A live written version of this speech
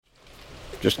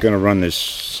Just going to run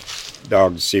this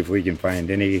dog to see if we can find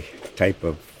any type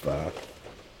of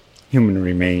human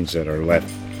remains that are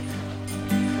left.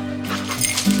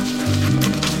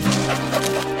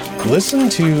 Listen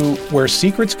to Where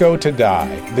Secrets Go to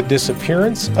Die, The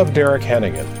Disappearance of Derek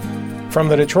Hennigan. From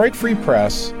the Detroit Free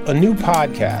Press, a new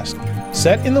podcast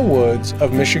set in the woods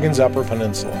of Michigan's Upper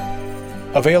Peninsula.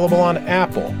 Available on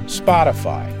Apple,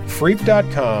 Spotify,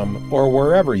 Freep.com, or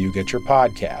wherever you get your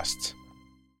podcasts.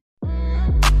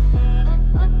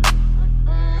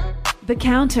 The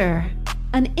Counter,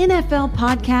 an NFL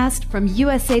podcast from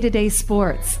USA Today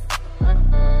Sports.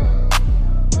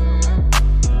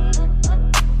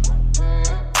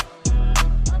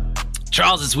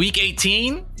 Charles, it's week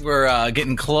 18. We're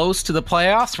getting close to the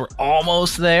playoffs. We're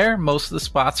almost there. Most of the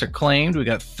spots are claimed. We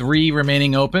got 3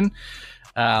 remaining open.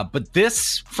 But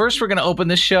first we're going to open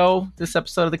this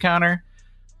episode of The Counter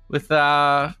with,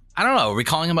 I don't know, are we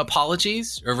calling them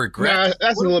apologies or regret? Nah,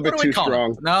 that's a little bit too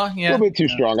strong. No? Yeah. A little bit too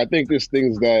strong. I think there's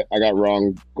things that I got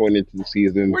wrong going into the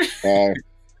season.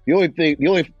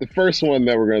 The first one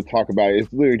that we're going to talk about is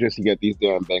literally just to get these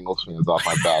damn Bengals fans off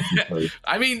my back.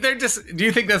 I mean, do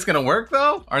you think that's going to work,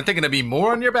 though? Aren't they going to be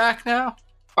more on your back now?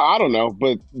 I don't know,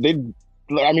 but if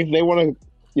they want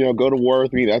to, go to war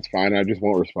with me, that's fine. I just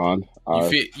won't respond.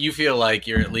 You feel like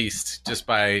you're at least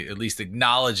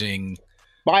acknowledging.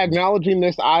 By acknowledging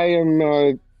this, I am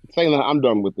saying that I'm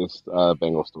done with this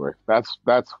Bengals story. That's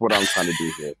what I'm trying to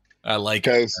do here. I like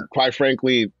because, quite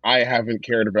frankly, I haven't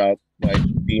cared about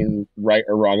being right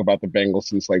or wrong about the Bengals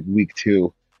since week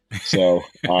 2. So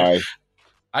I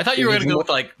thought you were going to go with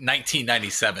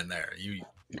 1997 there. I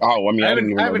didn't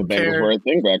even know the Bengals were a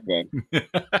thing back then.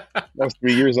 I was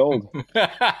 3 years old.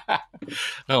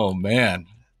 Oh man,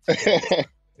 look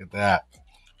at that.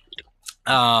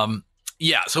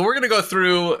 Yeah, so we're going to go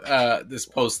through this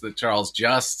post that Charles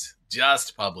just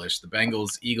published, the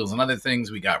Bengals, Eagles, and other things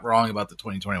we got wrong about the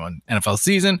 2021 NFL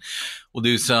season. We'll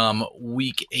do some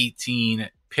Week 18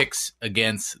 picks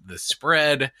against the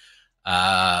spread.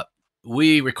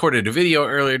 We recorded a video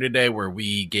earlier today where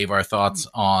we gave our thoughts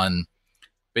on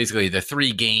basically the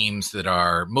 3 games that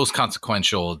are most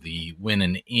consequential, the win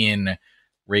and in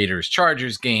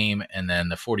Raiders-Chargers game, and then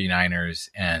the 49ers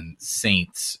and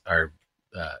Saints are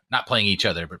not playing each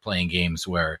other, but playing games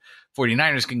where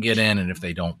 49ers can get in, and if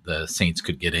they don't, the Saints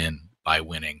could get in by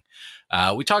winning.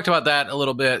 We talked about that a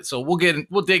little bit, so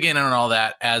we'll dig in on all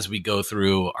that as we go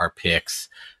through our picks.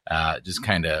 Just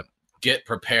kind of get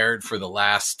prepared for the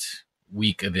last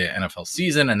week of the NFL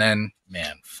season, and then,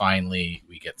 man, finally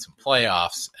we get some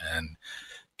playoffs and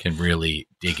can really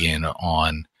dig in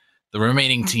on the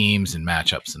remaining teams and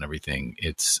matchups and everything.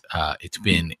 It's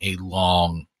been a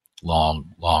long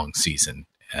season,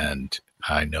 and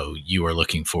I know you are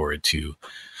looking forward to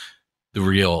the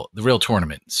real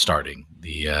tournament starting,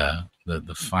 the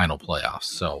final playoffs.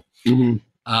 So,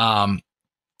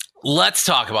 let's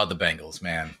talk about the Bengals,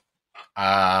 man.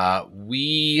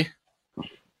 We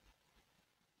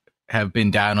have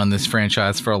been down on this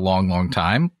franchise for a long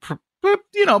time, but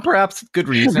perhaps good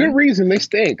reason. Good reason. They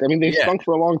stink. I mean, they stunk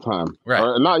for a long time, right?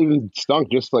 Or not even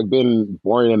stunk, just been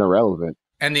boring and irrelevant.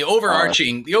 And the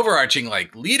overarching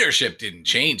leadership didn't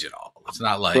change at all. It's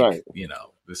not like,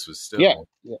 this was still.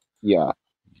 Yeah.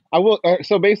 I will.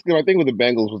 So basically, my thing with the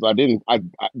Bengals was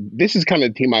this is kind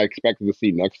of the team I expected to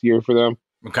see next year for them.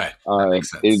 Okay. That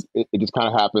makes sense. It just kind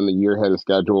of happened the year ahead of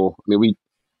schedule. I mean,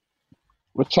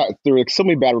 there were so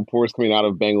many bad reports coming out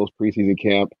of Bengals preseason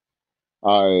camp,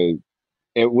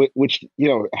 which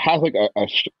has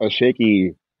a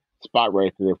shaky spot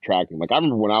record of tracking. I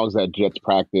remember when I was at Jets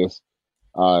practice,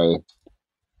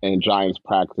 and Giants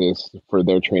practice for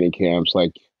their training camps,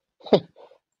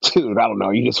 dude, I don't know.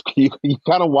 You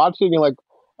kind of watch it and you're like,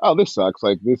 oh, this sucks.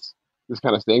 This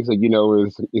kind of stinks. It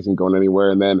isn't going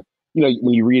anywhere. And then,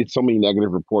 when you read so many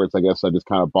negative reports, I guess I just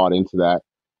kind of bought into that.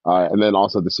 And then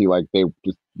also to see they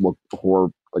just look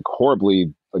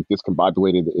horribly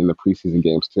discombobulated in the preseason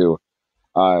games too.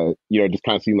 It just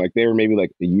kind of seemed like they were maybe a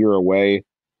year away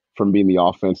from being the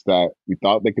offense that we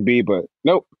thought they could be, but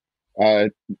nope.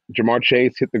 Jamar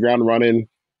Chase hit the ground running,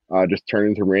 just turned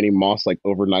into Randy Moss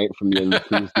overnight from the end of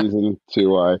the preseason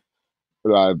to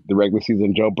the regular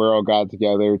season. Joe Burrow got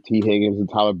together. T. Higgins and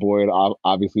Tyler Boyd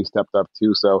obviously stepped up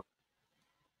too. So,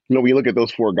 when you look at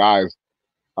those 4 guys,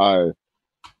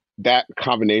 that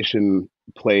combination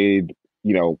played,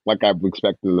 like I've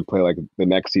expected them to play the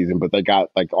next season, but they got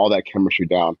all that chemistry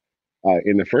down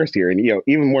in the first year. And,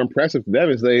 even more impressive to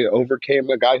them is they overcame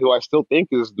a guy who I still think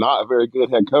is not a very good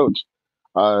head coach,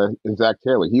 in Zach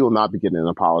Taylor. He will not be getting an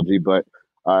apology, but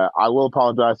I will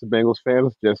apologize to Bengals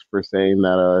fans just for saying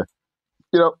that,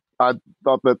 I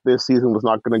thought that this season was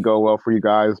not going to go well for you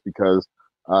guys because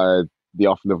the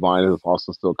offensive line is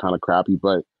also still kind of crappy.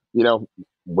 But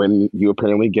when you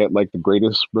apparently get like the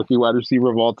greatest rookie wide receiver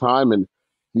of all time, and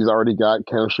he's already got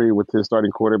chemistry with his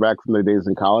starting quarterback from their days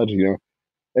in college,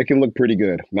 it can look pretty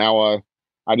good. Now,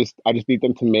 I just need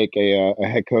them to make a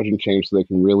head coaching change so they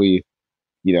can really,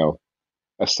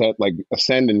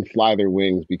 ascend and fly their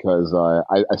wings because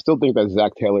I still think that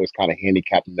Zach Taylor is kind of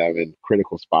handicapping them in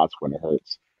critical spots when it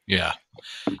hurts. Yeah.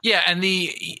 Yeah. And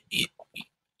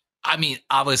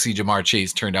obviously Jamar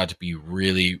Chase turned out to be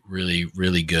really, really,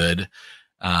 really good.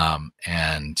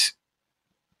 And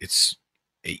it's,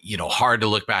 hard to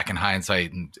look back in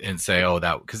hindsight and say,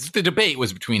 because the debate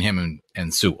was between him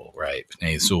and Sewell, right?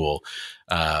 Sewell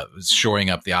was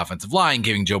shoring up the offensive line,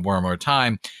 giving Joe Burrow more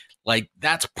time. Like,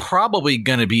 that's probably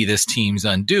going to be this team's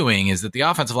undoing, is that the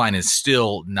offensive line is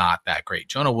still not that great.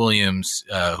 Jonah Williams,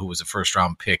 who was a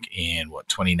first-round pick in,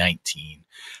 2019,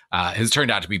 has turned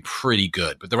out to be pretty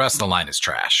good, but the rest of the line is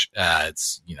trash.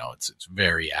 It's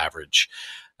very average.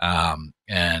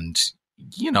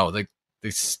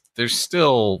 There's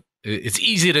still, it's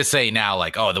easy to say now,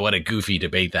 like, what a goofy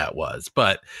debate that was,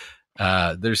 but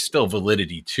there's still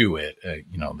validity to it.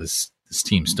 This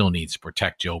team still needs to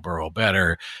protect Joe Burrow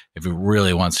better if it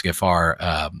really wants to get far.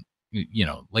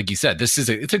 Like you said,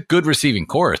 it's a good receiving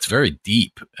core. It's very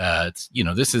deep.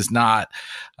 This is not.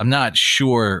 I'm not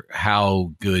sure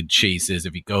how good Chase is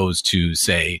if he goes to,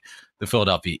 say, the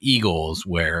Philadelphia Eagles,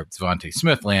 where Devontae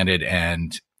Smith landed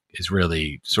and is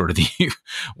really sort of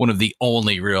one of the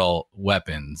only real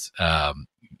weapons.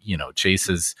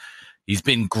 Chase he's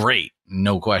been great,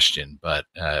 no question, but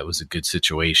it was a good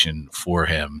situation for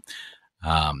him.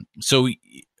 So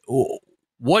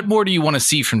what more do you want to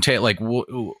see from Taylor? Like,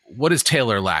 what is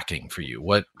Taylor lacking for you?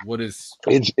 What is?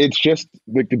 It's just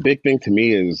like the big thing to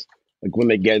me is like when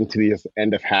they get into these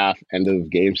end of half, end of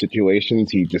game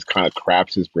situations, he just kind of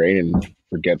craps his brain and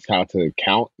forgets how to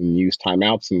count and use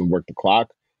timeouts and work the clock.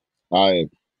 They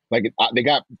kind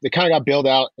of got bailed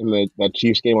out in that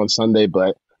Chiefs game on Sunday,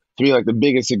 but to me, like the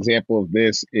biggest example of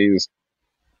this is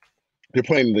they're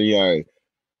playing the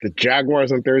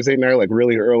Jaguars on Thursday night, like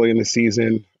really early in the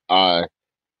season.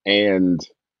 And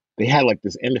they had like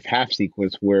this end of half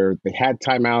sequence where they had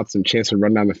timeouts and chance to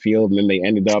run down the field. And then they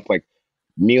ended up like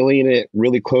kneeling it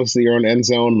really close to their own end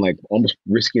zone, like almost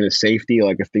risking a safety,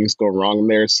 like if things go wrong in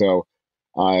there. So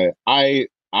I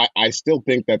still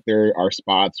think that there are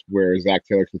spots where Zach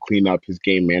Taylor can clean up his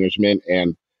game management.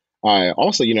 And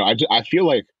also, I feel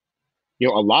like, a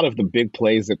lot of the big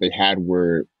plays that they had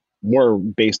were more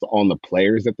based on the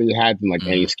players that they had than like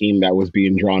any scheme that was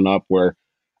being drawn up where,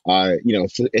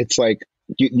 it's like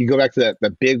you go back to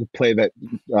that big play that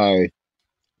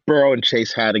Burrow and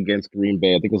Chase had against Green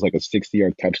Bay. I think it was like a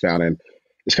 60-yard touchdown. And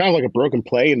it's kind of like a broken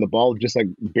play and the ball just like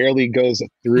barely goes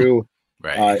through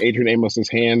Adrian Amos's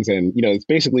hands. And, it's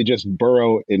basically just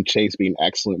Burrow and Chase being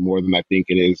excellent more than I think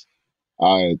it is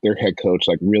their head coach,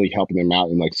 like really helping them out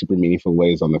in like super meaningful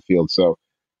ways on the field. So,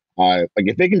 like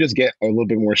if they can just get a little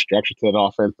bit more structure to that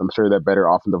offense, I'm sure that better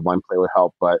offensive line play would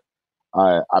help. But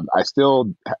I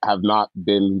still have not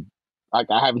been like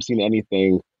I haven't seen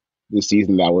anything this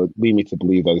season that would lead me to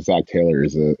believe that Zach Taylor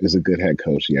is a good head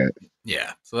coach yet.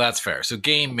 Yeah, so that's fair. So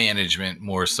game management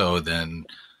more so than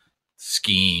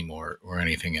scheme or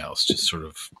anything else, just sort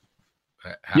of.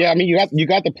 Yeah, I mean you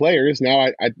got the players now.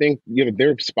 I think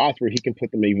there are spots where he can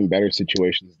put them in even better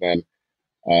situations than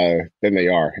they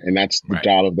are, and that's the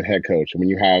job of the head coach. And when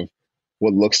you have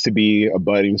what looks to be a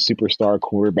budding superstar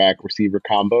quarterback receiver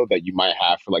combo that you might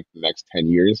have for like the next 10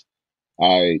 years,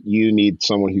 you need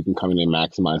someone who can come in and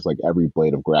maximize like every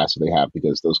blade of grass that they have,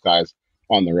 because those guys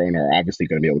on their own are obviously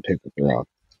going to be able to pick up their own.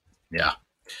 Yeah.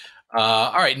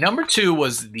 All right. Number 2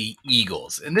 was the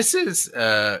Eagles. And this is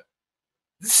a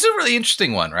really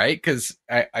interesting one, right? Because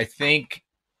I think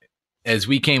as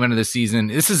we came into the season,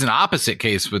 this is an opposite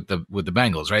case with the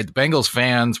Bengals, right? The Bengals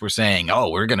fans were saying,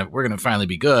 we're gonna finally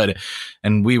be good.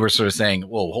 And we were sort of saying,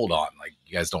 well, hold on, like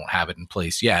you guys don't have it in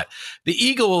place yet. The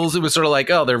Eagles, it was sort of like,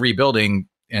 they're rebuilding,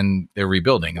 and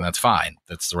that's fine.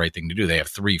 That's the right thing to do. They have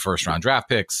 3 first-round draft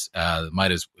picks.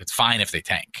 It's fine if they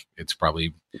tank. It's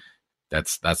probably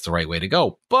that's the right way to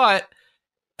go. But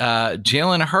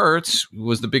Jalen Hurts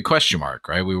was the big question mark,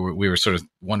 right? We were sort of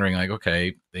wondering, like,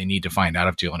 okay, they need to find out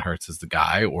if Jalen Hurts is the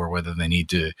guy, or whether they need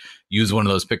to use one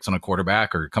of those picks on a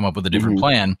quarterback or come up with a different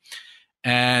plan.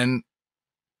 And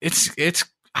it's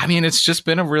just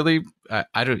been a really,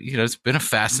 it's been a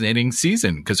fascinating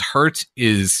season, because Hurts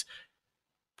is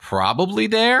probably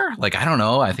there. Like, I don't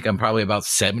know. I think I'm probably about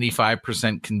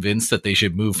 75% convinced that they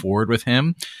should move forward with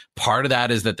him. Part of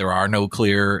that is that there are no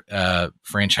clear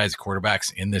franchise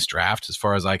quarterbacks in this draft, as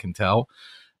far as I can tell.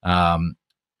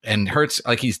 And Hurts,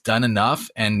 like, he's done enough.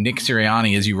 And Nick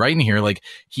Sirianni, as you write in here, like,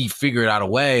 he figured out a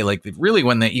way. Like, really,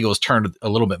 when the Eagles turned a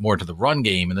little bit more to the run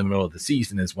game in the middle of the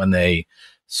season is when they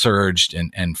surged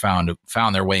and found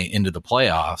their way into the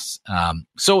playoffs.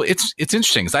 So it's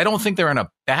interesting because I don't think they're in a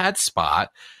bad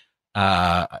spot.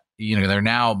 Their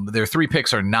 3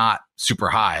 picks are not super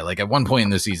high. Like, at one point in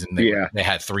the season, they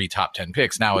had 3 top 10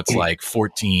 picks. Now it's like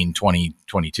 14, 20,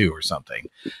 22 or something,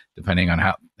 depending on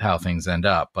how things end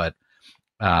up. But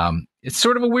it's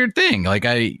sort of a weird thing. Like,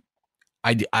 I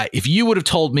if you would have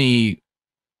told me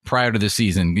prior to the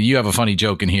season, you have a funny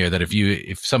joke in here that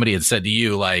if somebody had said to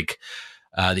you, like,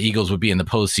 the Eagles would be in the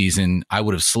postseason, I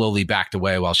would have slowly backed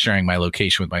away while sharing my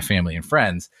location with my family and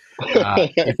friends.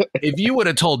 If you would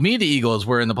have told me the Eagles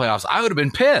were in the playoffs, I would have been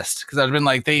pissed because I'd have been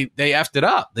like, they effed it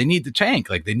up. They need to tank.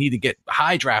 Like, they need to get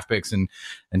high draft picks and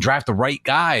draft the right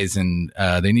guys, and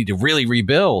they need to really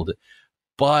rebuild.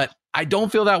 But I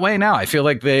don't feel that way now. I feel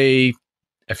like they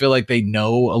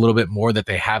know a little bit more, that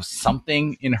they have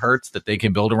something in Hurts that they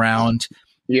can build around.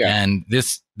 Yeah. And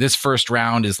this first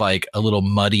round is like a little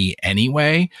muddy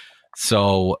anyway.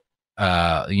 So,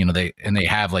 they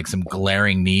have like some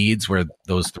glaring needs where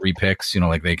those 3 picks,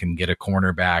 like they can get a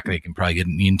cornerback. They can probably get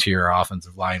an interior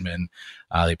offensive lineman.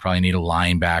 They probably need a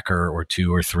linebacker or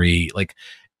 2 or 3. Like,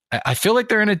 I feel like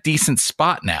they're in a decent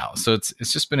spot now. So it's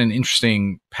just been an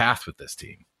interesting path with this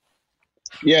team.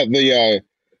 Yeah.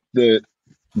 The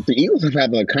Eagles have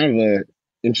had kind of a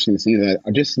interesting season.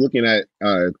 I'm just looking at,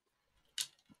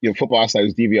 Football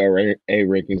Outsiders DVRA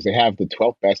rankings. They have the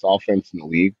 12th best offense in the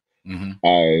league.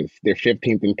 Mm-hmm. They're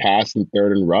 15th in pass and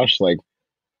 3rd in rush. Like,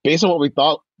 based on what we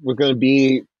thought was going to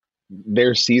be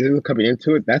their season coming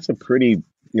into it, that's a pretty,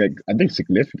 I think,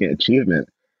 significant achievement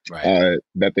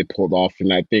that they pulled off.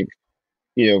 And I think,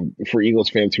 for Eagles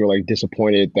fans who are like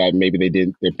disappointed that maybe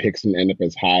their picks didn't end up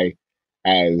as high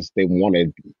as they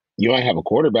wanted, you might have a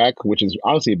quarterback, which is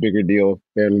honestly a bigger deal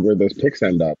than where those picks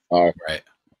end up. Right.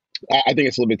 I think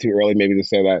it's a little bit too early maybe to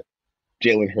say that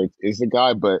Jalen Hurts is the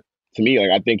guy, but to me,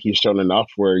 I think he's shown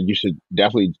enough where you should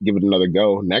definitely give it another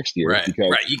go next year. Right.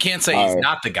 You can't say he's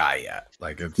not the guy yet.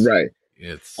 Like, it's right.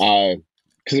 It's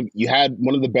because you had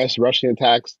one of the best rushing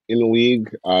attacks in the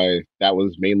league. That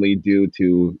was mainly due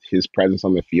to his presence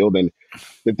on the field. And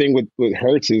the thing with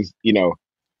Hurts is, you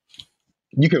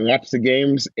can watch the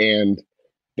games and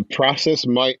the process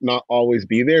might not always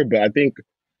be there, but I think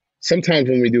sometimes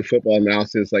when we do football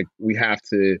analysis, like, we have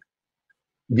to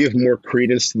give more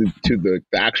credence to the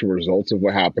actual results of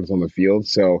what happens on the field.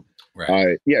 So,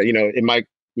 it might,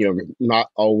 not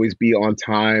always be on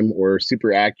time or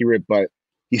super accurate, but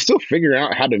he's still figuring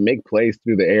out how to make plays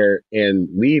through the air and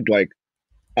lead like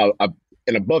an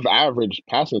above average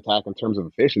passing attack in terms of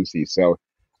efficiency. So,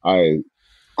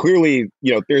 clearly,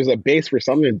 there's a base for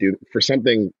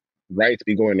something right to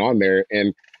be going on there.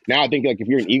 And now I think, like, if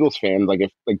you're an Eagles fan,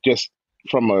 just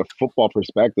from a football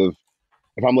perspective,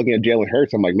 if I'm looking at Jalen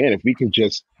Hurts, I'm like, man, if we can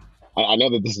just, I know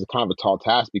that this is kind of a tall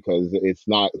task because it's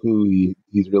not who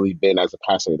he's really been as a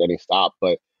passer at any stop,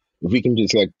 but if we can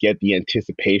just get the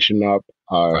anticipation up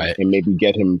and maybe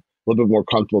get him a little bit more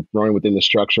comfortable throwing within the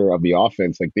structure of the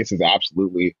offense, like, this is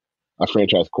absolutely a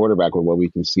franchise quarterback with what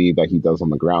we can see that he does on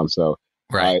the ground. So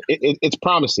it's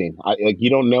promising. You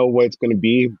don't know what it's going to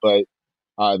be, but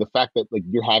the fact that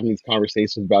you're having these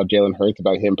conversations about Jalen Hurts,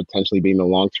 about him potentially being the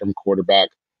long-term quarterback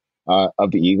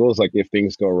of the Eagles, if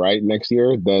things go right next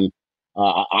year, then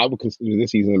I would consider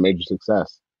this season a major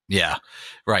success. Yeah,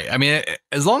 right. I mean,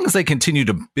 as long as they continue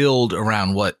to build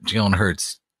around what Jalen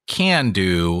Hurts can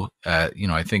do,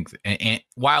 I think, and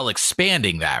while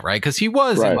expanding that, right? Because he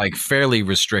was in fairly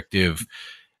restrictive,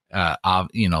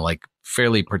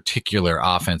 fairly particular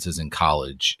offenses in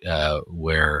college,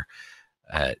 where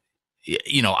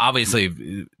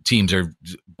obviously teams are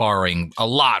borrowing a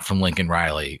lot from Lincoln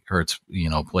Riley. Hurts,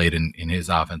 played in his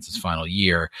offense's final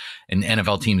year, and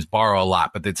NFL teams borrow a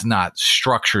lot, but it's not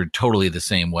structured totally the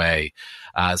same way.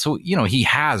 So he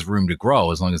has room to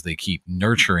grow as long as they keep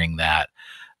nurturing that,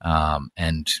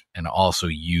 and also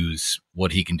use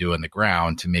what he can do on the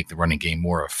ground to make the running game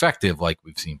more effective, like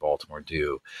we've seen Baltimore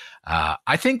do.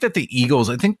 I think that the Eagles,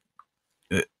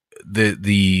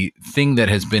 the thing that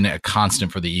has been a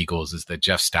constant for the Eagles is that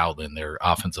Jeff Stoutland, their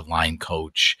offensive line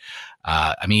coach,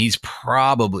 he's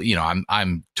probably,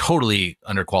 I'm totally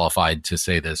underqualified to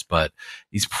say this, but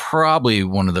he's probably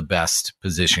one of the best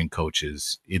position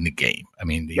coaches in the game. I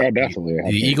mean, the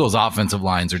Eagles offensive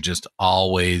lines are just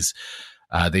always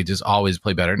They just always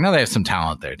play better. Now they have some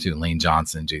talent there too. Lane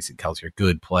Johnson, Jason Kelsey are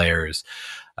good players,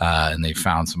 and they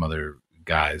found some other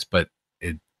guys. But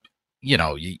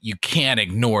you can't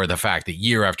ignore the fact that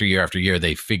year after year after year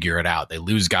they figure it out. They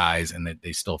lose guys and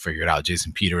they still figure it out.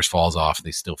 Jason Peters falls off, they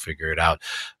still figure it out.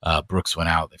 Brooks went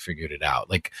out, they figured it out.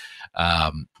 Like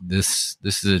this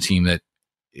is a team that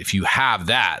if you have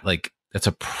that, like that's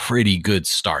a pretty good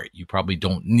start. You probably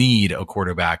don't need a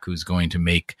quarterback who's going to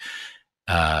make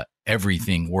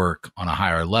everything work on a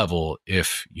higher level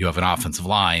if you have an offensive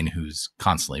line who's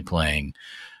constantly playing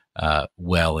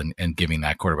well and giving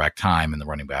that quarterback time and the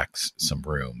running backs some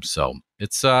room. So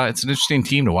it's an interesting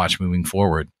team to watch moving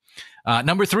forward.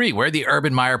 Number 3, where the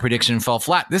Urban Meyer prediction fell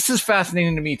flat. This is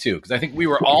fascinating to me too, because I think we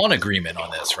were all in agreement on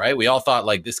this, right? We all thought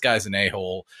like this guy's an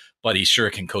a-hole, but he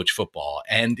sure can coach football.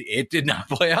 And it did not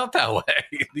play out that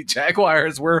way. The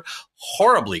Jaguars were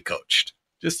horribly coached.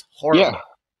 Just horrible. Yeah,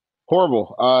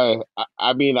 horrible.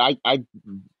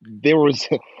 There was...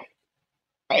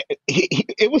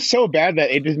 it was so bad that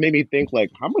it just made me think,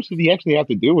 like, how much did he actually have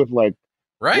to do with, like,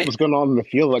 what was going on in the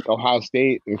field, like Ohio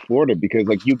State and Florida? Because,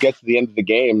 like, you get to the end of the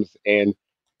games and,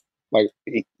 like,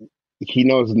 he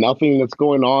knows nothing that's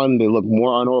going on. They look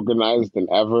more unorganized than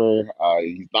ever.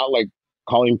 He's not, like,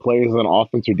 calling plays on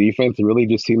offense or defense. It really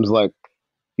just seems like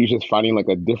he's just finding, like,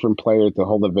 a different player to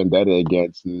hold a vendetta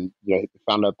against. And,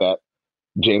 found out that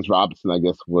James Robinson, I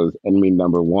guess, was enemy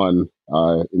number 1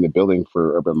 in the building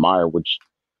for Urban Meyer, which –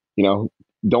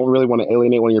 don't really want to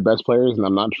alienate one of your best players, and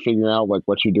I'm not figuring out like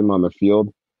what you're doing on the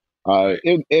field.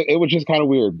 It was just kind of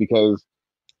weird because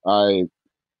obviously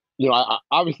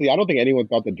I don't think anyone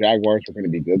thought the Jaguars were going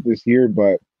to be good this year,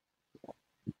 but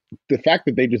the fact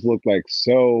that they just looked like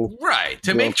so right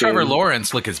to make Trevor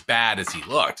Lawrence look as bad as he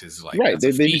looked is like right.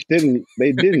 They just didn't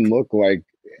look like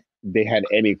they had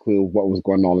any clue what was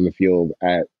going on in the field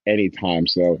at any time.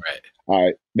 So.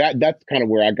 Right. That's kind of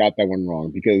where I got that one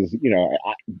wrong because,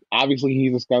 obviously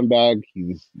he's a scumbag.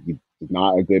 He's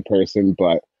not a good person,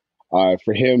 but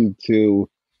for him to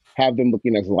have them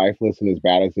looking as lifeless and as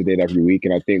bad as they did every week.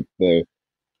 And I think the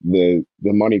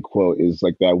money quote is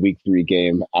like that week 3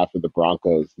 game after the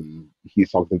Broncos. And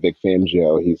he's talking to Vic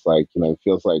Fangio. He's like, it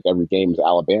feels like every game is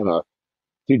Alabama.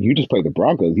 Dude, you just played the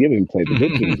Broncos. You haven't even played the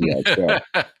good teams yet. So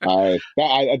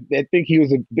I think he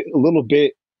was a little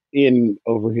bit in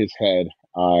over his head,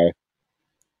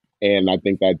 and I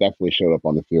think that definitely showed up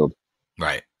on the field.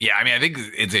 Right. Yeah, I mean, I think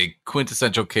it's a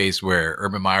quintessential case where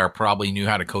Urban Meyer probably knew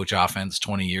how to coach offense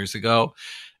 20 years ago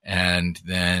and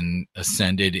then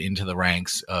ascended into the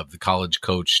ranks of the college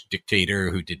coach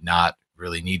dictator who did not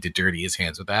really need to dirty his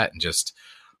hands with that and just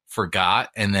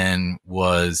forgot, and then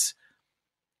was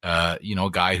a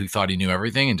guy who thought he knew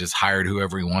everything and just hired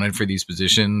whoever he wanted for these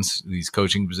positions, these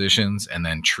coaching positions, and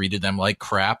then treated them like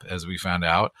crap, as we found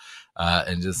out,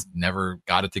 and just never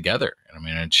got it together. And I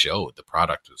mean, it showed. The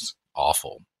product was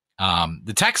awful.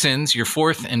 The Texans, your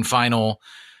 4th and final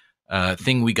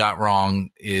thing we got wrong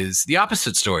is the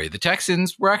opposite story. The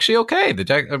Texans were actually okay.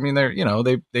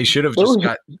 They should have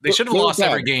lost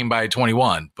every game by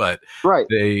 21, but right.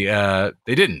 They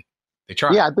didn't. They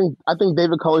tried. Yeah, I think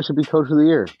David Culley should be coach of the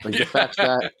year. Like the fact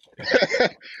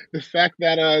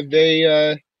that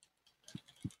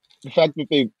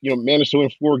they managed to win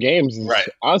 4 games is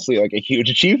honestly like a huge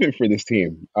achievement for this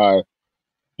team.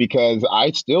 Because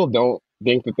I still don't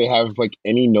think that they have like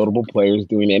any notable players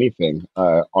doing anything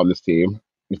on this team.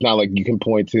 It's not like you can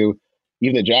point to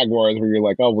even the Jaguars where you're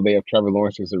like, oh well, they have Trevor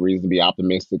Lawrence. There's a reason to be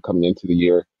optimistic coming into the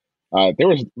year. There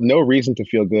was no reason to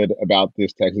feel good about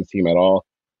this Texans team at all.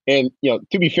 And,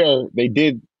 to be fair, they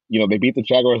did, they beat the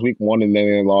Jaguars week 1 and then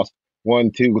they lost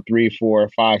 1, 2, 3, 4,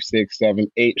 5, 6,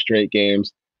 7, 8 straight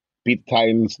games, beat the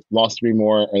Titans, lost 3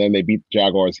 more, and then they beat the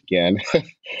Jaguars again.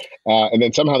 And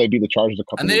then somehow they beat the Chargers a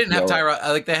couple And they didn't have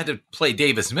Tyrod, they had to play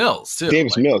Davis Mills, too.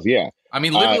 Mills, yeah. I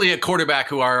mean, literally a quarterback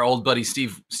who our old buddy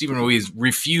Stephen Ruiz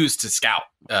refused to scout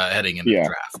heading into the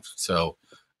draft. So,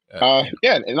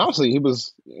 and honestly,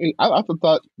 I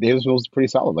thought Davis Mills was pretty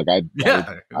solid.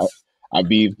 I'd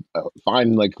be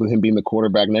fine, like with him being the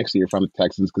quarterback next year from the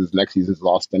Texans because next season's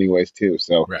lost anyways too.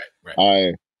 So,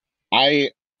 right.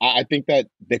 I think that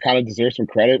they kind of deserve some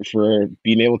credit for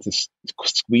being able to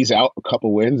squeeze out a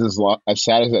couple wins, as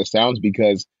sad as that sounds,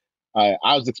 because I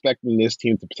was expecting this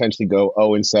team to potentially go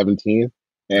 0-17,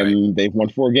 and they've won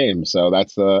 4 games. So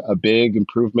that's a big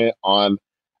improvement on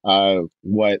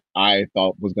what I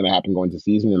thought was going to happen going to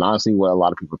season, and honestly, what a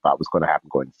lot of people thought was going to happen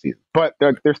going to season. But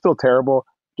they're still terrible.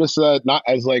 Just not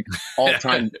as like all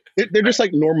time. They're just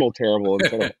like normal terrible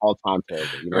instead of all time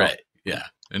terrible. Yeah.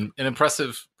 An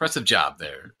impressive job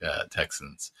there,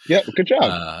 Texans. Yep, good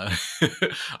job.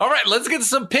 All right, let's get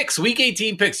some picks. Week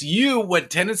 18 picks. You went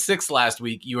 10-6 last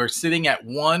week. You are sitting at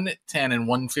 110 and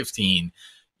 115.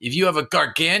 If you have a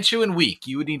gargantuan week,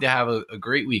 you would need to have a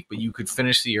great week, but you could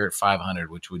finish the year at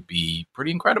 500, which would be pretty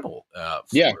incredible.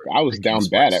 Yeah, I was down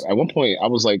bad. At one point, I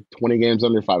was like 20 games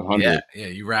under 500. Yeah,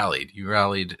 you rallied.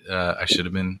 I should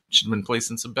have been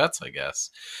placing some bets, I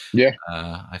guess. Yeah.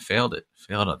 I failed at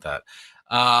that.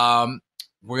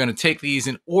 We're going to take these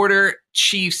in order.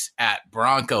 Chiefs at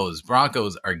Broncos.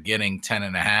 Broncos are getting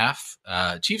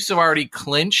 10.5. Chiefs have already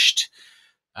clinched.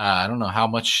 I don't know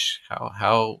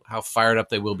how fired up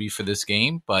they will be for this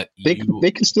game, but they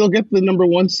can still get the number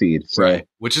 1 seed, so. Right?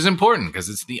 Which is important because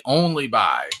it's the only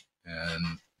bye,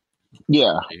 and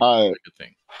yeah, good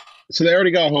thing. So they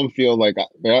already got home field, like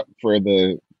they're up for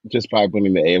just by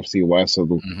winning the AFC West.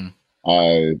 So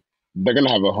they're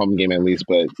gonna have a home game at least,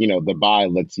 but the bye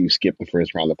lets you skip the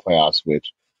first round of the playoffs,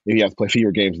 which if you have to play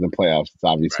fewer games in the playoffs, it's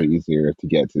obviously easier to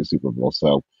get to the Super Bowl.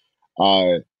 So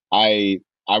I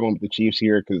went with the Chiefs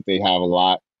here because they have a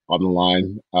lot on the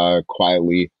line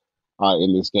quietly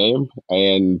in this game,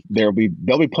 and they'll be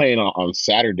playing on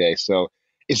Saturday. So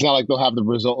it's not like they'll have the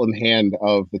result in hand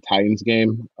of the Titans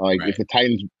game. If the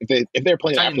Titans, if they're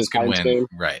playing after the Titans game,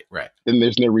 right, then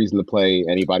there's no reason to play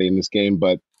anybody in this game.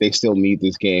 But they still need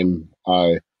this game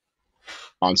on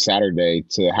Saturday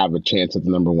to have a chance at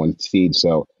the number 1 seed.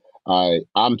 So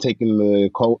I'm taking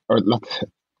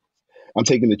I'm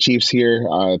taking the Chiefs here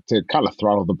to kind of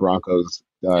throttle the Broncos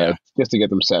just to get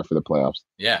them set for the playoffs.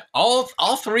 Yeah,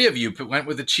 all three of you went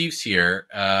with the Chiefs here,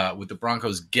 with the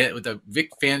Broncos with the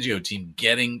Vic Fangio team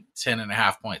getting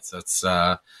 10.5 points.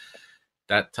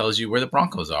 That tells you where the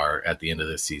Broncos are at the end of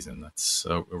this season. That's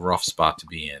a rough spot to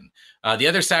be in. The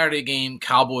other Saturday game,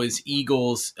 Cowboys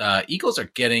Eagles. Eagles are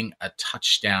getting a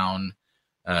touchdown.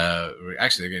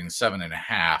 Actually, they're getting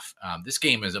 7.5. This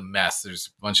game is a mess. There's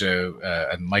a bunch of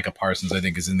Micah Parsons, I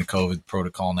think, is in the COVID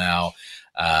protocol now.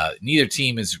 Neither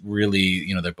team is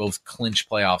really, they're both clinch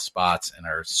playoff spots and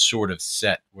are sort of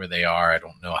set where they are. I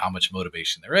don't know how much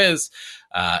motivation there is.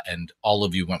 And all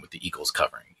of you went with the Eagles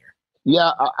covering here.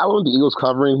 Yeah, I went with the Eagles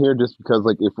covering here just because,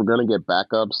 if we're going to get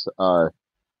backups,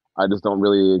 I just don't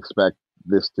really expect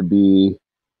this to be.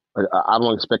 I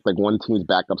don't expect one team's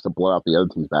backups to blow out the other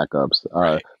team's backups.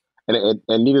 Right.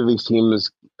 And neither of these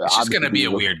teams. It's just going to be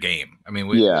a weird game. I mean,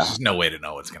 there's just no way to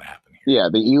know what's going to happen here. Yeah,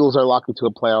 the Eagles are locked into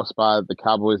a playoff spot. The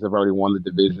Cowboys have already won the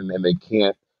division, and they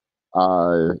can't get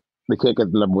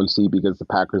the number 1 seed because the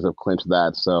Packers have clinched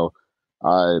that. So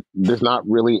there's not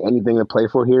really anything to play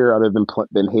for here other than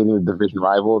hating the division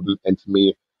rival. And to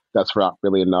me, that's not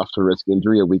really enough to risk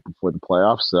injury a week before the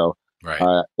playoffs. So. Right.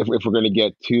 If we're going to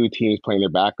get 2 teams playing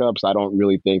their backups, I don't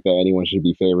really think that anyone should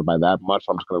be favored by that much.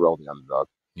 So I'm just going to roll the underdog.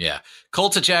 Yeah.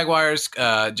 Colts at Jaguars.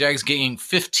 Jags getting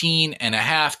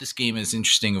 15.5. This game is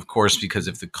interesting, of course, because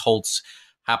if the Colts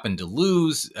happen to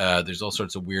lose, there's all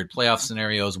sorts of weird playoff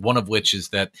scenarios, one of which is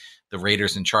that the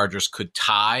Raiders and Chargers could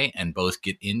tie and both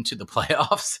get into the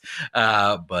playoffs.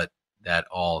 But that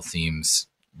all seems,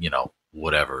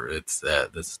 whatever. It's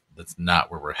that's not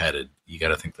where we're headed. You got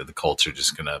to think that the Colts are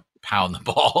just going to pound the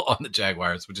ball on the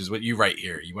Jaguars, which is what you write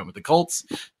here. You went with the Colts.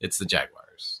 It's the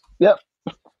Jaguars. Yep.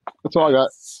 That's all I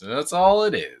got. That's all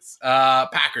it is.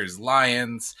 Packers,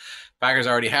 Lions. Packers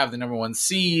already have the number 1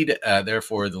 seed.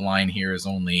 Therefore, the line here is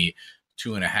only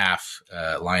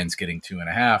 2.5. Lions getting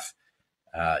 2.5.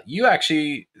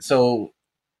 So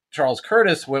Charles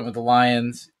Curtis went with the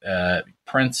Lions.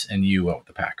 Prince and you went with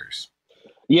the Packers.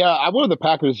 Yeah, I went with the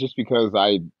Packers just because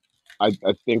I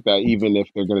think that even if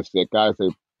they're going to sit guys, they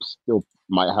still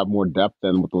might have more depth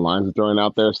than what the Lions are throwing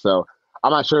out there. So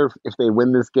I'm not sure if they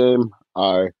win this game,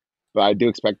 but I do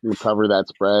expect them to cover that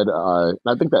spread. And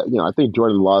I think that I think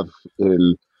Jordan Love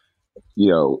in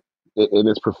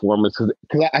his performance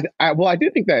because I do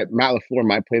think that Matt LaFleur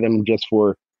might play them just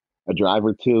for a drive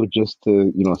or two, just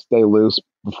to stay loose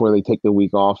before they take the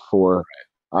week off for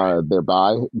their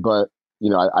bye, but.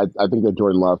 I think that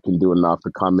Jordan Love can do enough to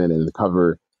come in and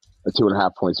cover a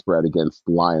 2.5 point spread against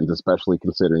the Lions, especially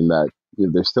considering that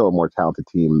they're still a more talented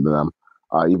team than them,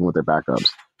 even with their backups.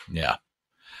 Yeah.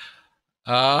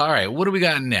 All right. What do we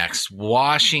got next?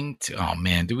 Washington. Oh,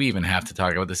 man. Do we even have to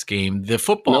talk about this game? The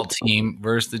football team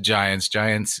versus the Giants.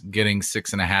 Giants getting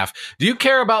 6.5. Do you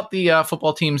care about the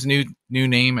football team's new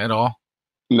name at all?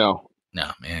 No. No,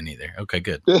 man, neither. Okay,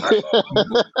 good.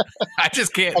 I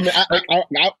just can't. I mean,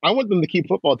 I want them to keep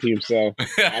football teams, so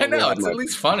I know it's at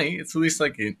least funny. It's at least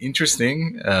like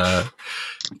interesting.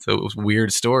 It's a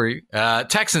weird story.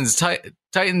 Texans,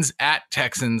 Titans at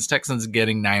Texans. Texans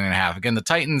getting 9.5. Again, the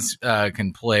Titans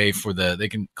can play they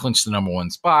can clinch the number 1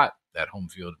 spot, that home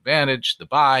field advantage, the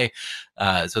bye.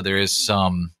 So there is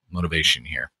some motivation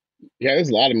here. Yeah, there's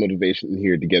a lot of motivation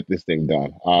here to get this thing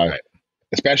done. Right.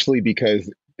 Especially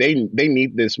because they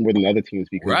need this more than other teams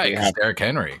because they have Derrick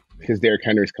Henry. Because Derrick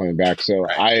Henry's coming back. So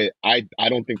I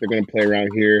don't think they're going to play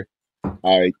around here.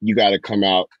 You got to come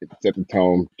out, set the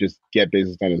tone, just get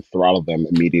business done and throttle them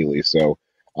immediately. So,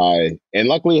 and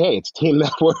luckily, hey, it's a team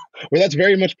that where that's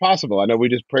very much possible. I know we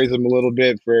just praise them a little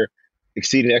bit for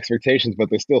exceeding expectations, but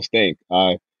they still stink.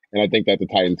 And I think that the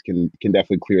Titans can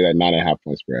definitely clear that 9.5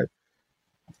 point spread.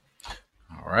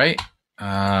 All right.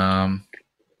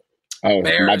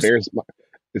 Bears. My Bears,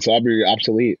 it's all be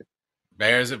obsolete.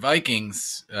 Bears at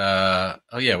Vikings.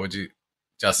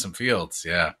 Justin Fields,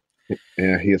 yeah.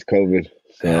 Yeah, he has COVID.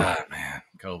 So man,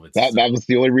 COVID. That was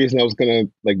the only reason I was gonna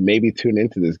maybe tune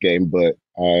into this game, but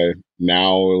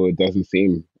now it doesn't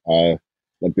seem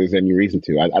like there's any reason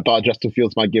to. I thought Justin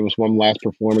Fields might give us one last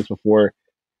performance before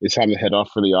it's time to head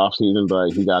off for the offseason,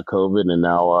 but he got COVID and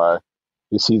now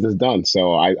his season's done.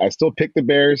 So I still pick the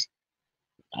Bears.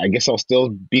 I guess I'll still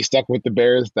be stuck with the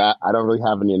Bears. That I don't really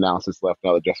have any analysis left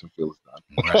now that Justin Fields is done.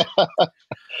 Right.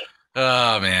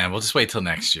 Oh man, we'll just wait till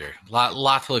next year. Lot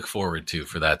to look forward to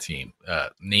for that team,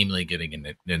 namely getting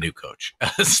a new coach.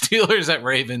 Steelers at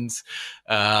Ravens.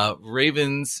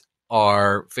 Ravens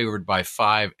are favored by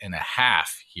 5.5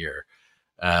 here,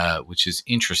 which is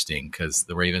interesting because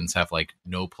the Ravens have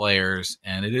no players,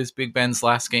 and it is Big Ben's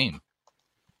last game.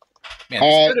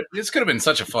 Man, this could have been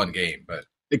such a fun game, but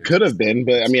it could have been.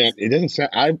 But I mean, it doesn't sound.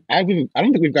 I don't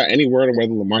think we've got any word on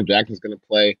whether Lamar Jackson's going to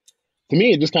play. To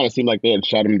me, it just kind of seemed like they had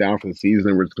shut him down for the season,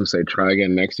 and we're just going to say try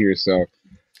again next year. So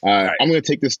I'm going to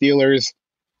take the Steelers.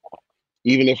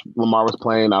 Even if Lamar was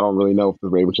playing, I don't really know if the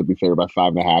Ravens should be favored by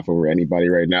 5.5 over anybody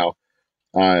right now.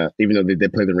 Even though they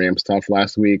did play the Rams tough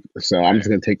last week, so I'm just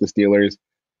going to take the Steelers.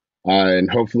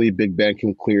 And hopefully Big Ben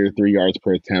can clear 3 yards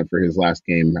per attempt for his last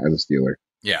game as a Steeler.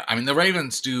 Yeah, I mean the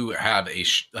Ravens do have they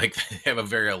have a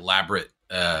very elaborate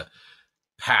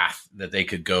path that they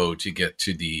could go to get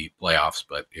to the playoffs,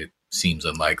 but it seems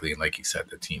unlikely. And like you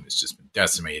said, the team has just been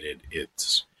decimated.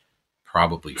 It's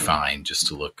probably fine just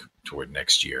to look toward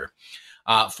next year.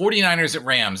 49ers at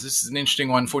Rams. This is an interesting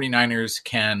one. 49ers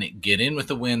can get in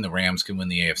with a win. The Rams can win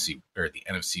the AFC or the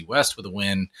NFC West with a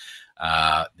win.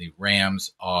 The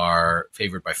Rams are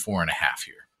favored by 4.5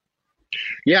 here.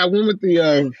 Yeah, I went with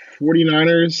the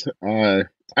 49ers.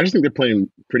 I just think they're playing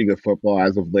pretty good football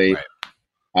as of late.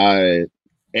 Right.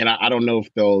 And I don't know if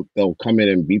they'll come in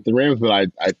and beat the Rams, but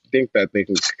I think that they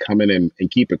can come in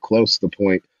and keep it close to the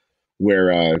point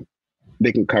where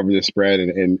they can cover the spread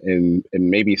and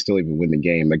maybe still even win the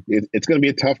game. Like it's going to be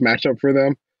a tough matchup for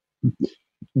them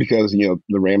because the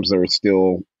Rams are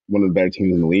still one of the better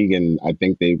teams in the league, and I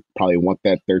think they probably want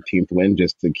that 13th win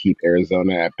just to keep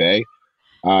Arizona at bay.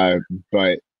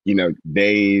 But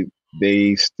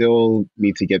they still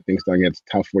need to get things done against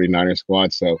a tough 49er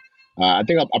squad. So I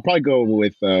think I'll probably go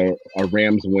with a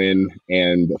Rams win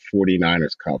and the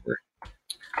 49ers cover.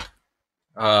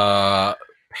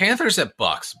 Panthers at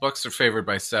Bucks. Bucks are favored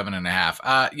by 7.5.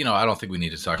 I don't think we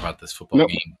need to talk about this football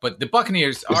game, but the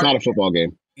Buccaneers It's not a football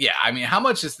game. Yeah, I mean, how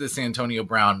much is this Antonio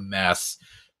Brown mess?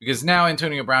 Because now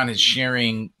Antonio Brown is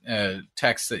sharing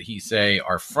texts that he say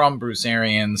are from Bruce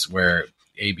Arians, where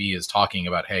AB is talking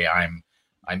about, hey, I'm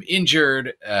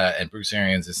injured, and Bruce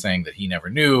Arians is saying that he never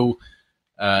knew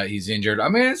he's injured. I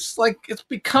mean, it's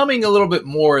becoming a little bit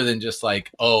more than just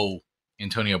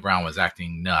Antonio Brown was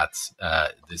acting nuts.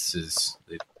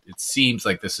 It seems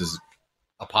like this is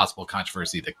a possible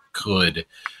controversy that could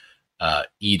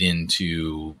eat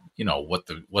into what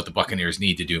the Buccaneers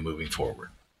need to do moving forward.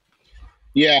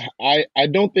 Yeah, I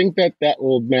don't think that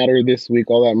will matter this week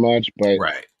all that much, but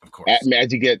right, of course.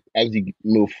 As you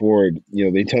move forward, the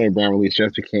Antonio Brown release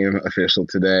just became official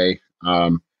today,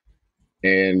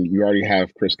 and you already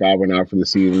have Chris Godwin out for the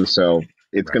season, so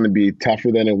it's going to be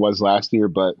tougher than it was last year.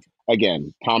 But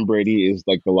again, Tom Brady is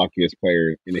the luckiest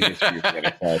player in the history of the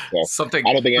NFL. So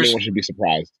I don't think anyone should be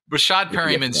surprised. Rashad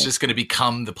Perryman's just going to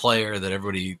become the player that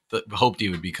everybody hoped he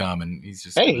would become, and he's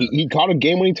just. Hey, he caught a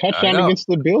game-winning touchdown against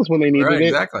the Bills when they needed it.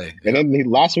 Exactly. And then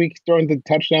last week throwing the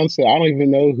touchdown, so I don't even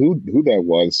know who that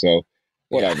was. So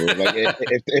whatever. Yeah.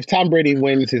 If Tom Brady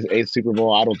wins his 8th Super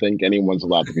Bowl, I don't think anyone's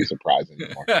allowed to be surprised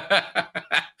anymore.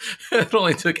 It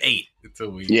only took 8.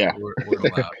 until Yeah. we're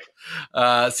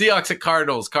allowed. Seahawks at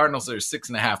Cardinals. Cardinals are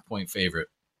 6.5-point favorite.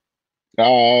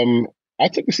 I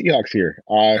took the Seahawks here.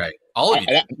 Right. All of you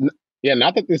did. Yeah,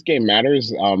 not that this game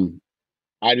matters.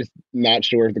 I just not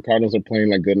sure if the Cardinals are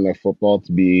playing like good enough football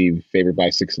to be favored by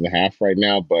 6.5 right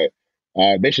now, but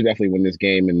they should definitely win this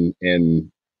game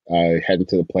and head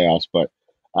into the playoffs. But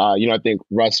I think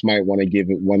Russ might want to give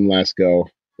it one last go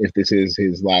if this is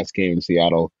his last game in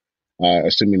Seattle,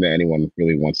 assuming that anyone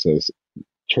really wants to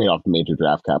trade off the major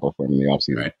draft capital for him in the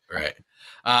offseason. Right.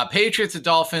 Patriots at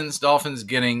Dolphins. Dolphins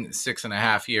getting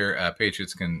 6.5 here.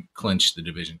 Patriots can clinch the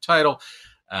division title.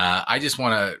 I just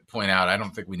want to point out, I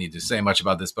don't think we need to say much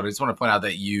about this, but I just want to point out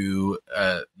that you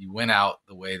went out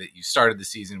the way that you started the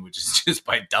season, which is just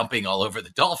by dumping all over the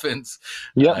Dolphins.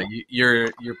 Yeah.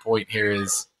 Your point here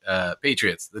is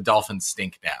Patriots. The Dolphins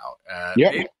stink now.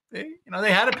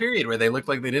 They had a period where they looked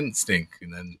like they didn't stink,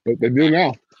 and then but they do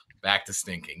now. Back to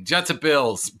stinking. Jets at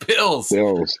Bills. Bills.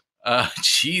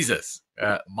 Jesus.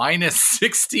 Minus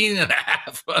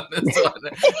 16.5 on this one.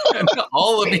 And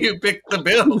all of you picked the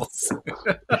Bills.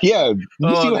 Yeah.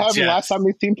 You see what happened last time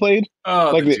this team played?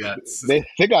 Oh, like the Jets. They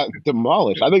got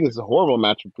demolished. I think it's a horrible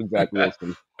matchup for Zach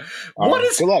Wilson.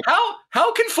 Good luck.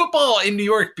 How can football in New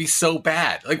York be so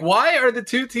bad? Like, why are the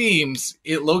two teams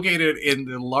located in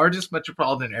the largest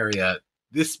metropolitan area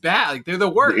this bad? Like, they're the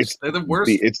worst. They're the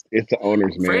worst. It's the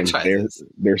owners, man.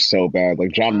 They're so bad.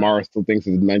 Like, John Morris still thinks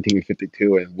it's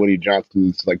 1952, and Woody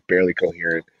Johnson's like barely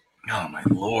coherent. Oh my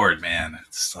Lord, man!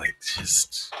 It's like,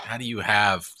 just how do you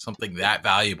have something that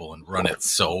valuable and run it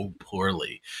so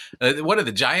poorly? What are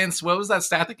the Giants? What was that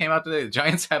stat that came out today? The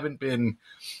Giants haven't been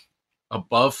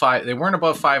above 5. They weren't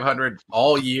above 500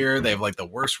 all year. They have like the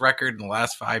worst record in the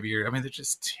last 5 years. I mean, they're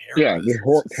just terrible. Yeah,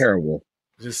 they're terrible.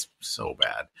 Just so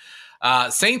bad.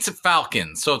 Saints at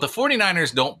Falcons. So if the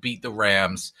 49ers don't beat the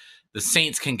Rams, the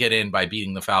Saints can get in by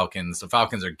beating the Falcons. The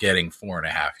Falcons are getting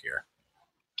 4.5 here.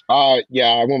 Yeah,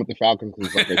 I went with the Falcons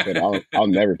because, like I said, I'll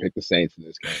never pick the Saints in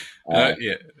this game.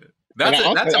 Yeah,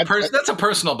 that's a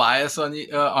personal bias on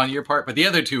your part, but the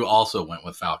other two also went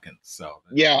with Falcons. So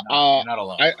yeah, you're not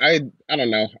alone. I don't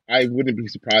know. I wouldn't be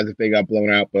surprised if they got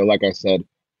blown out, but like I said,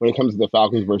 when it comes to the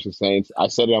Falcons versus Saints, I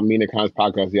said it on Mina Khan's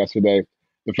podcast yesterday.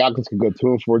 The Falcons could go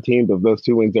 2-14, but if those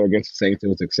two wins are against the Saints, it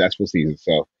was a successful season.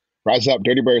 So rise up,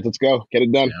 Dirty Birds. Let's go. Get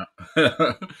it done.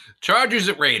 Yeah. Chargers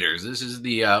at Raiders. This is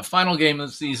the final game of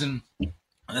the season.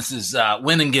 This is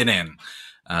win and get in.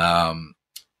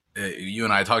 You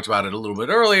and I talked about it a little bit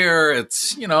earlier.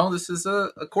 It's, this is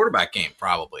a quarterback game,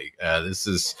 probably. This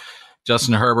is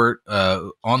Justin Herbert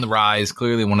on the rise,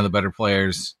 clearly one of the better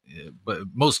players, but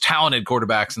most talented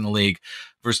quarterbacks in the league,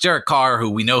 versus Derek Carr,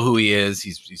 who we know who he is.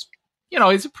 He's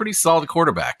a pretty solid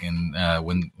quarterback, and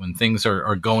when things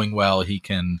are going well, he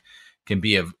can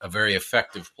be a very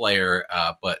effective player.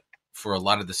 But for a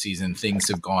lot of the season, things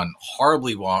have gone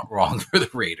horribly wrong for the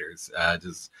Raiders.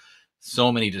 Just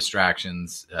so many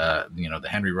distractions. The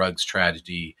Henry Ruggs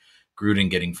tragedy, Gruden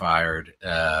getting fired.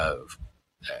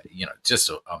 Just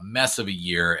a mess of a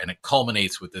year, and it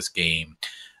culminates with this game.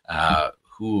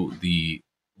 Who the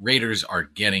Raiders are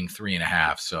getting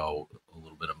 3.5, so a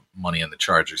little bit of money on the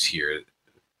Chargers here. It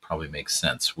probably makes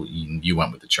sense. You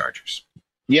went with the Chargers.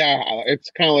 Yeah,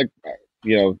 it's kind of like,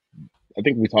 I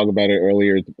think we talked about it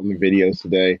earlier on the videos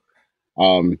today.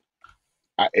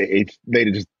 They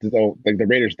just don't, like the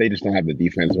Raiders. They just don't have the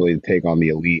defense really to take on the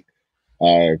elite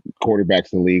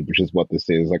quarterbacks in the league, which is what this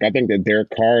is. Like, I think that Derek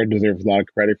Carr deserves a lot of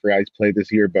credit for how he's played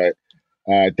this year, but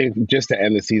I think just to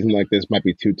end the season like this might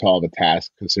be too tall of a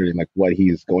task, considering like what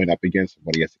he's going up against and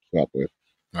what he has to keep up with.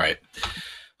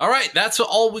 All right, that's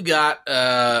all we got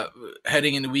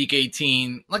heading into Week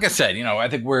 18. Like I said, I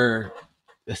think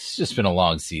it's just been a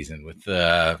long season with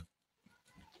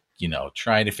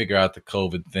trying to figure out the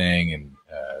COVID thing and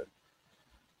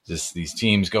just these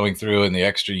teams going through and the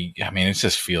extra. I mean, it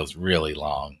just feels really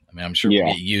long. I mean, I'm sure we'll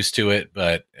get used to it,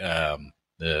 but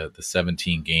the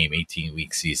 17-game,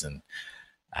 18-week season,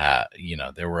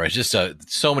 there were just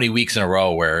so many weeks in a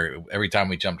row where every time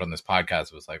we jumped on this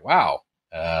podcast, it was like, wow,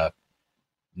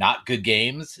 not good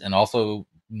games, and also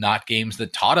not games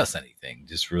that taught us anything.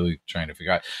 Just really trying to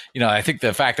figure out, I think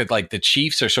the fact that like the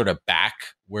Chiefs are sort of back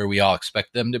where we all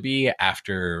expect them to be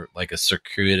after like a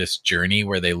circuitous journey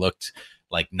where they looked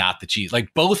like not the Chiefs.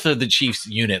 Like both of the Chiefs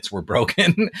units were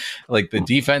broken. Like the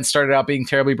defense started out being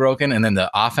terribly broken, and then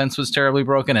the offense was terribly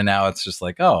broken. And now it's just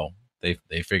like, oh, they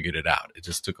figured it out. It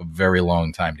just took a very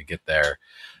long time to get there.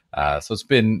 So it's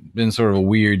been sort of a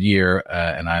weird year,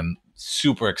 and I'm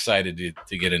super excited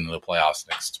to get into the playoffs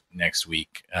next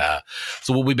week.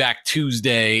 So we'll be back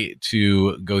Tuesday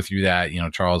to go through that.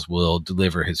 Charles will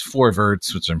deliver his 4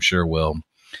 verts, which I'm sure will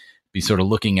be sort of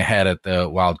looking ahead at the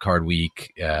wild card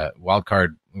week.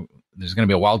 There's going to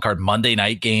be a wild card Monday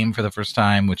night game for the first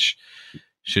time, which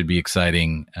should be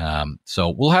exciting. So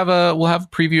we'll have a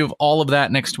preview of all of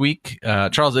that next week.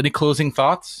 Charles, any closing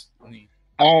thoughts?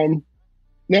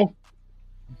 No.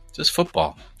 Just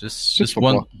football. Just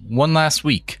football. One last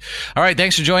week. All right.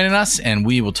 Thanks for joining us, and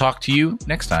we will talk to you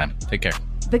next time. Take care.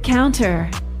 The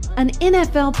Counter, an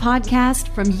NFL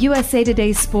podcast from USA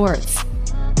Today Sports.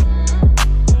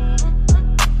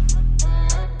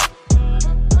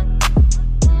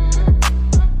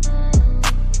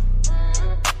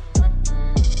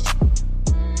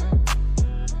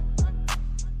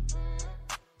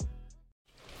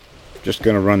 Just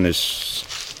going to run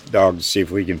this dog to see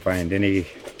if we can find any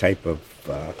type of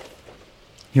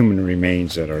human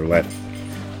remains that are left.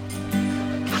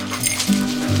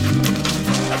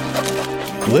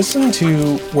 Listen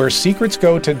to Where Secrets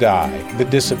Go to Die, The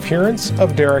Disappearance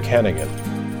of Derek Hennigan.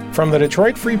 From the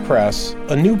Detroit Free Press,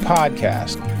 a new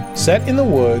podcast set in the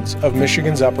woods of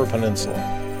Michigan's Upper Peninsula.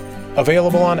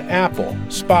 Available on Apple,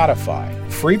 Spotify,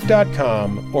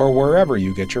 Freep.com, or wherever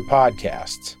you get your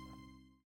podcasts.